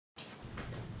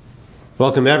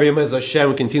Welcome everyone, as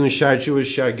Hashem. We continue Shar Tshuva,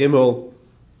 Shar Gimel,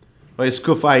 Vayis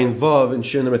Kuf Ayin Vav, and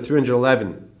Shir number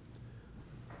 311.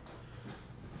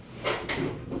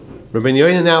 Rabbi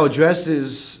Yoina now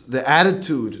addresses the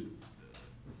attitude,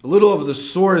 a little of the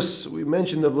source. We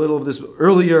mentioned a little of this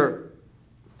earlier,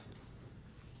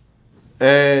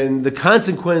 and the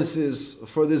consequences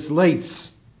for this lates.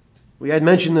 We had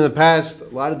mentioned in the past, a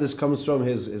lot of this comes from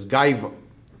his gaiva.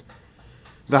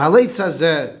 V'halates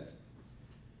hazeh,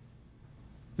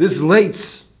 this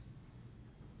lates,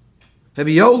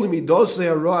 he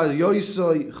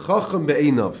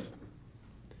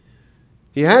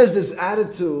has this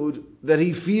attitude that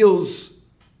he feels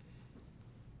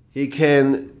he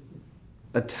can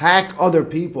attack other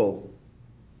people,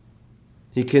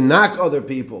 he can knock other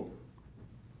people,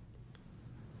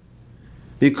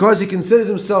 because he considers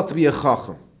himself to be a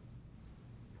chacham.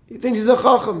 He thinks he's a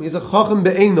chacham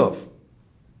be'enov.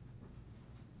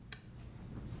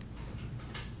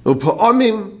 There are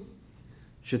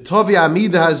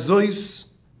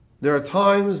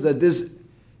times that this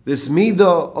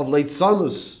midah of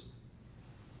leitzanus,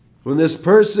 when this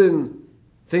person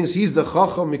thinks he's the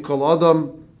chacham mikol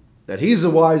adam, that he's the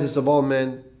wisest of all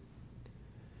men,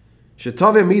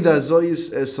 shetavi midah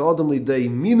hazois es adam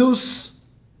lidei minus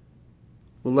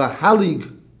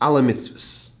ulahalig ala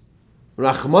mitzvahs.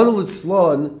 Rachmana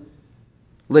litzlan,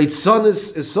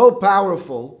 leitzanus is so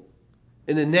powerful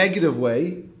in a negative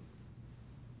way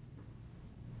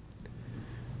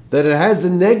that it has the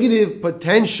negative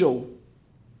potential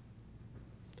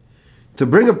to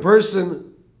bring a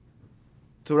person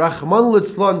to Rachman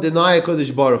litzlan deny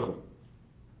HaKadosh Baruch Hu,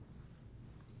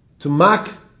 to mock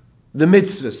the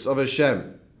mitzvahs of Hashem.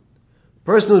 A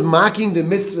person who's mocking the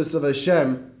mitzvahs of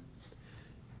Hashem,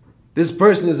 this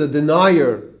person is a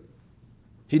denier.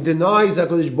 He denies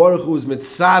HaKadosh Baruch Hu is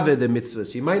mitzaveh the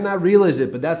mitzvahs. He might not realize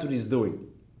it, but that's what he's doing.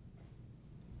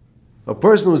 A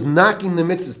person who's knocking the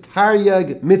mitzvahs,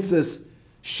 taryag mitzvahs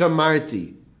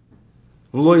shamarti,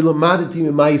 v'loi lamaditi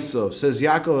mimaisov, says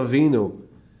Yaakov Avinu,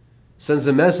 sends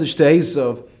a message to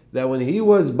Esav that when he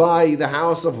was by the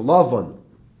house of Lavan,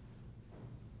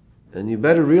 and you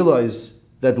better realize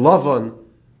that Lavan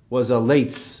was a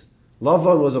leitz.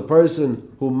 Lavan was a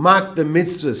person who mocked the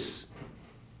mitzvahs.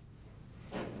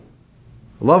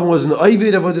 Lavan was an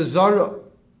oived of a Zarah.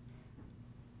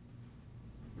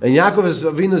 And Yaakov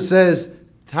Avinu says,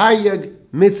 Taryag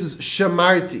mitzvahs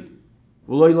shamarti,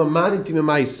 v'loi lamaditi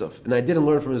mimaisov, and I didn't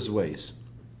learn from his ways.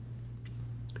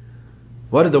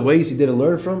 What are the ways he didn't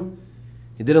learn from?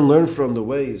 He didn't learn from the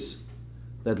ways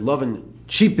that Lavan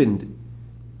cheapened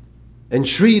and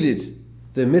treated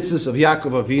the mitzvahs of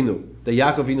Yaakov Avinu, that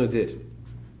Yaakov Avinu did.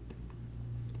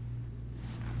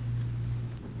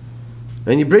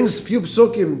 And he brings a few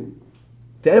psukim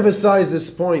to emphasize this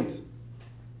point.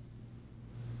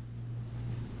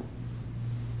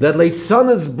 That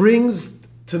Leitzanas brings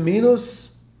to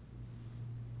minus,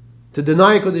 to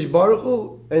deny Kodesh Baruch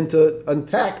Hu, and to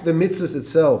attack the mitzvahs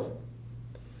itself.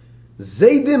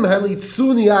 Zaydim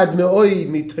halitzuni ad me'oid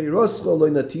mitayroschol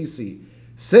loinatisi,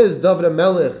 says David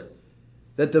HaMelech,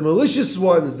 that the malicious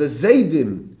ones, the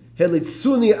Zaydim,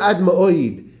 halitzuni ad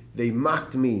me'oid, they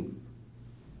mocked me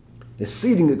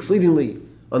exceedingly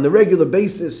on the regular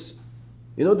basis.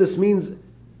 You know what this means?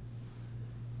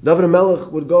 David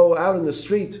HaMelech would go out in the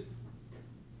street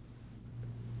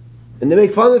and they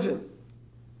make fun of him.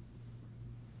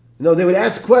 You know, they would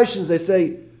ask questions. They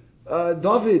say,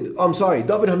 David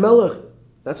HaMelech.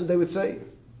 That's what they would say.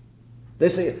 They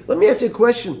say, let me ask you a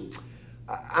question.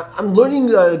 I'm learning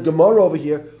Gemara over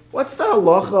here. What's the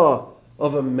halacha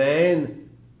of a man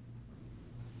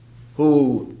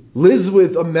who lives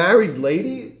with a married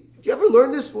lady? Did you ever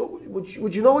learn this?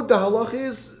 Would you know what the halacha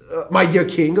is? My dear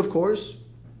king, of course.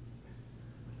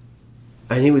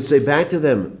 And he would say back to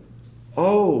them,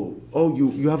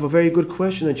 you have a very good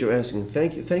question that you're asking.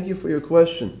 Thank you for your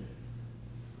question.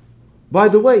 By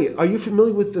the way, are you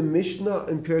familiar with the Mishnah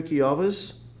in Pirkei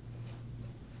Avos?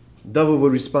 David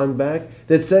would respond back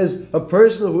that says a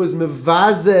person who is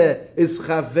mevazeh is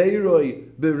chaveiroi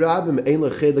berabim ein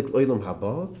lechelik olam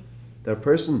haba. That a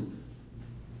person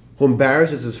who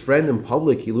embarrasses his friend in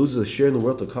public, he loses a share in the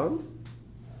world to come.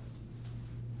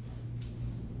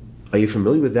 Are you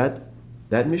familiar with that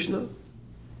Mishnah?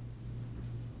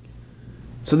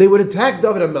 So they would attack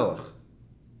David HaMelech.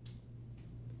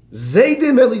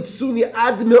 Zaydim elitzuni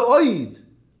ad me'oid.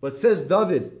 But says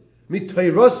David,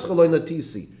 mitayros chaloi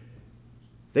natisi.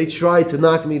 They tried to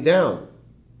knock me down.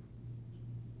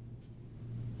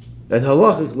 And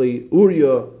halachically,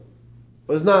 Uriah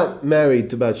was not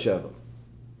married to Bathsheba.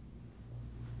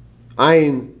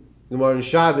 Ayin, Gemara in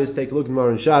Shabbos, take a look at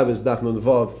Gemara in Shabbos, Daf Nun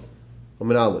Vav,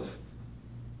 Amud Aleph.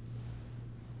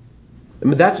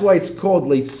 And that's why it's called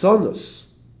leitzanus,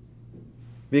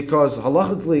 because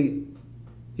halachically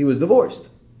he was divorced.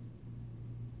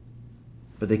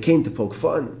 But they came to poke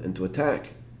fun and to attack.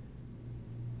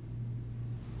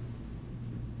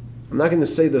 I'm not going to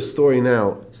say the story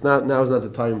now. Now is not the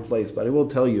time and place, but I will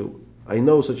tell you. I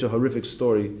know such a horrific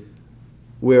story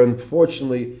where,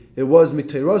 unfortunately, it was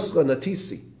mitayrascha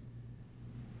natisi.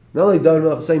 Not only David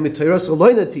Melech saying mitayrascha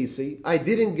loy natisi, I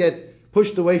didn't get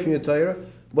pushed away from the Torah,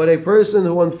 but a person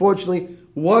who unfortunately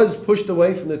was pushed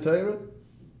away from the Torah,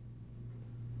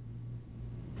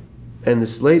 and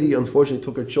this lady unfortunately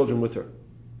took her children with her.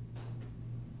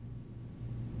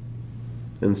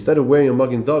 And instead of wearing a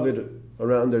Magen David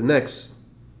around their necks,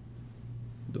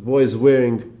 the boy is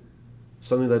wearing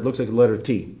something that looks like a letter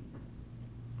T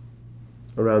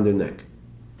around their neck.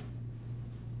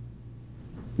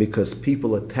 Because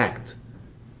people attacked.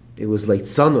 It was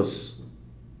leitzanus.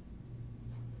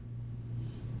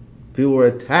 People were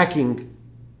attacking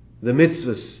the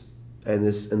mitzvahs, and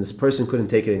this person couldn't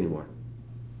take it anymore.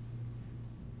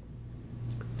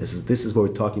 This is what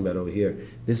we're talking about over here.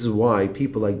 This is why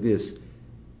people like this,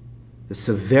 the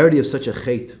severity of such a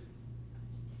chait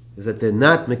is that they're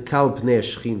not mekal pnei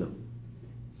shechina.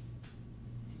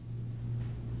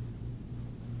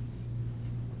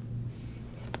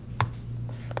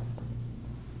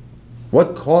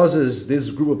 What causes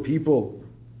this group of people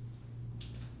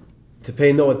to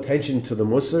pay no attention to the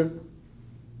Musar?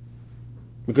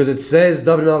 Because it says,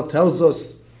 David Melech tells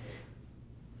us,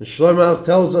 and Shlomo Melech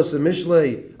tells us in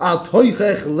Mishlei, Al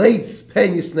toichech leitz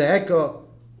pen yisneeka.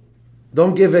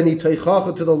 Don't give any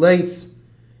toichacha to the leitz,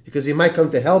 because he might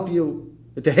come to help you,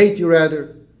 or to hate you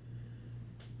rather.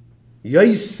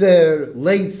 Yoiser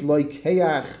leitz like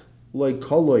heach like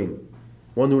koloin.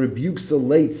 One who rebukes the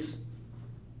leitz,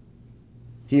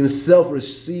 he himself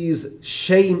receives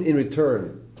shame in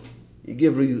return. You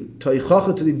give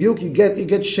toichacha to rebuke, you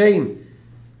get shame.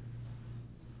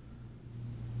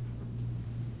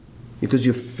 Because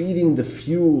you're feeding the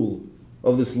fuel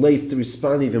of this leitz to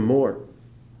respond even more.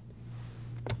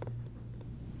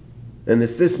 And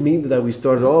it's this mean that we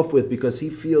started off with, because he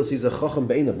feels he's a chacham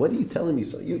beinav. What are you telling me?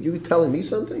 You telling me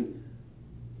something?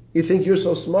 You think you're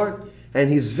so smart? And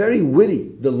he's very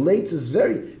witty. The leitz is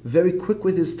very, very quick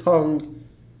with his tongue,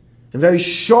 and very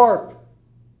sharp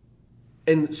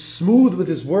and smooth with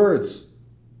his words.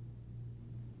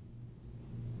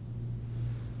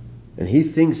 And he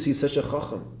thinks he's such a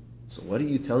chacham. So what are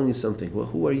you telling me something? Well,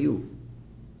 who are you?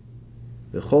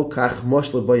 V'chol kach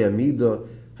moshla bayamida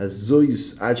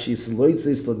hazoyus achis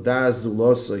loitzes ladaz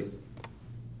zulosoi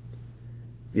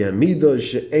v'amida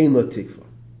she'ein lo tikva.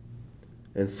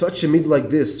 And such a mid like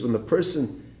this, when the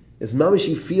person is mamish,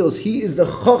 he feels he is the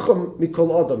chacham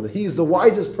mikol adam, he is the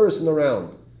wisest person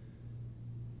around.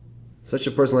 Such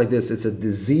a person like this, it's a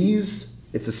disease,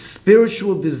 it's a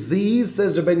spiritual disease,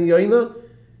 says Rabbeinu Yoina,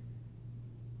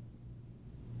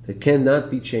 that cannot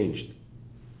be changed.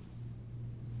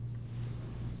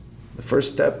 The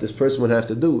first step this person would have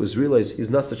to do is realize he's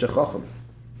not such a chacham.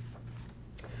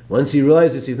 Once he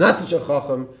realizes he's not such a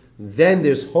chacham, then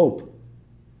there's hope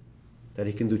that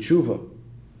he can do tshuva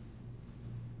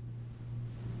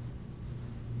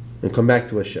and come back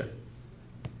to Hashem.